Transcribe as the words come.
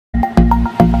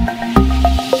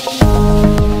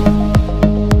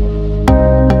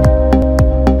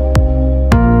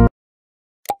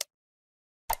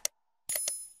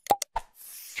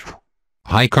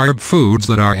high-carb foods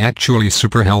that are actually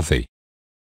super healthy.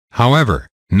 However,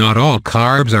 not all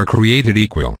carbs are created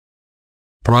equal.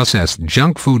 Processed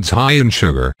junk foods high in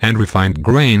sugar and refined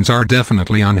grains are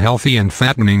definitely unhealthy and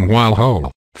fattening, while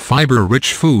whole,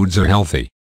 fiber-rich foods are healthy.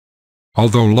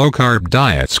 Although low-carb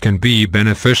diets can be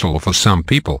beneficial for some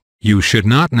people, you should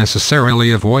not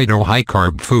necessarily avoid all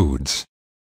high-carb foods.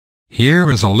 Here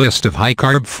is a list of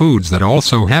high-carb foods that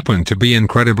also happen to be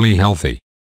incredibly healthy.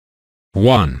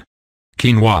 1.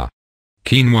 Quinoa.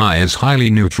 Quinoa is highly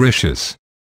nutritious.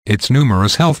 Its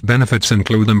numerous health benefits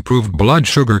include improved blood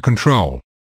sugar control.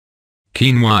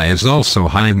 Quinoa is also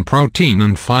high in protein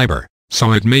and fiber,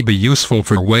 so it may be useful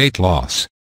for weight loss.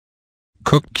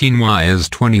 Cooked quinoa is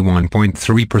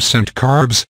 21.3%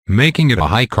 carbs, making it a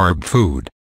high-carb food.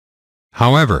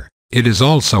 However, it is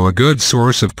also a good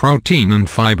source of protein and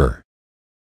fiber.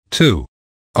 2.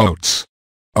 Oats.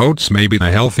 Oats may be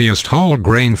the healthiest whole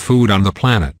grain food on the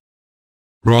planet.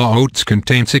 Raw oats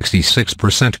contain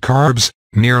 66% carbs,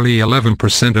 nearly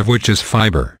 11% of which is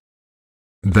fiber.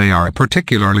 They are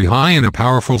particularly high in a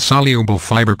powerful soluble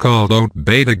fiber called oat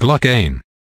beta-glucan.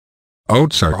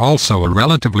 Oats are also a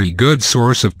relatively good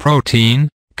source of protein,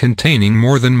 containing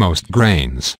more than most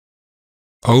grains.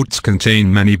 Oats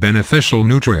contain many beneficial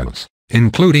nutrients,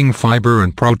 including fiber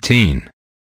and protein.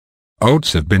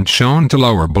 Oats have been shown to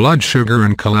lower blood sugar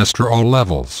and cholesterol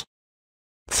levels.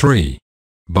 3.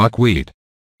 Buckwheat.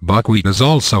 Buckwheat is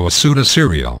also a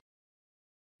pseudo-cereal.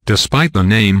 Despite the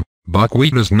name,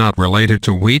 buckwheat is not related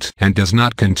to wheat and does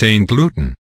not contain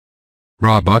gluten.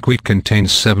 Raw buckwheat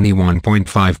contains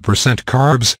 71.5%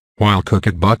 carbs, while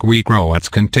cooked buckwheat groats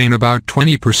contain about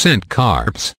 20%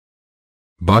 carbs.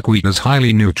 Buckwheat is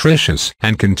highly nutritious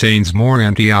and contains more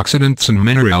antioxidants and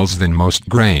minerals than most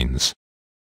grains.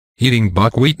 Eating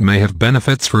buckwheat may have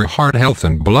benefits for heart health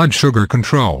and blood sugar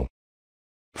control.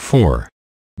 4.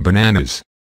 Bananas.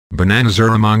 Bananas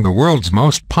are among the world's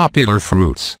most popular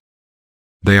fruits.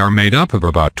 They are made up of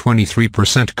about 23%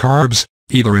 carbs,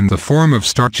 either in the form of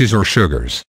starches or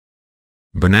sugars.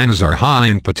 Bananas are high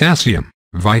in potassium,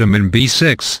 vitamin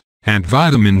B6, and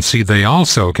vitamin C. They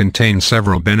also contain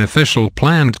several beneficial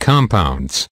plant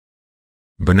compounds.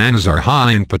 Bananas are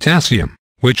high in potassium,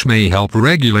 which may help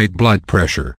regulate blood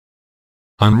pressure.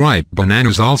 Unripe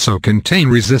bananas also contain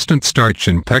resistant starch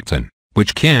and pectin,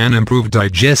 which can improve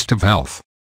digestive health.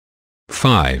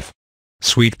 5.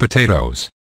 Sweet potatoes.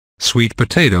 Sweet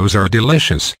potatoes are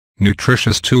delicious,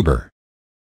 nutritious tuber.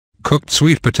 Cooked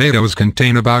sweet potatoes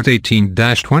contain about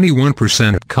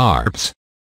 18–21% carbs.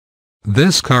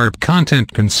 This carb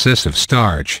content consists of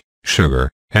starch, sugar,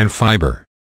 and fiber.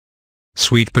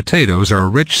 Sweet potatoes are a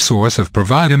rich source of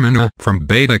provitamin A from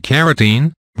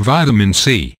beta-carotene, vitamin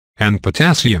C, and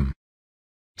potassium.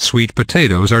 Sweet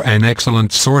potatoes are an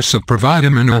excellent source of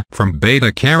provitamin A from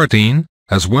beta-carotene,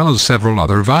 as well as several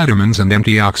other vitamins and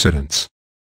antioxidants.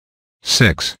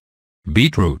 6.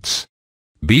 Beetroots.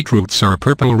 Beetroots are a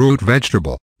purple root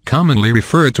vegetable, commonly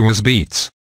referred to as beets.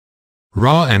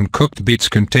 Raw and cooked beets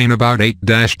contain about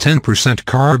 8–10%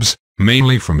 carbs,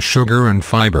 mainly from sugar and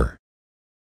fiber.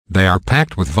 They are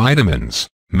packed with vitamins,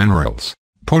 minerals,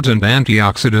 potent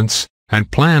antioxidants,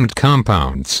 and plant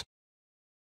compounds.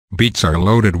 Beets are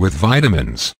loaded with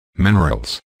vitamins,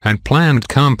 minerals, and plant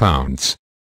compounds.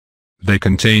 They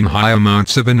contain high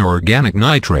amounts of inorganic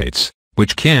nitrates,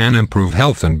 which can improve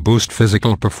health and boost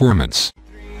physical performance.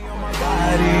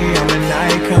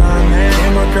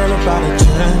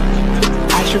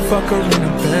 I should fuck her in the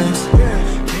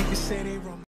Benz.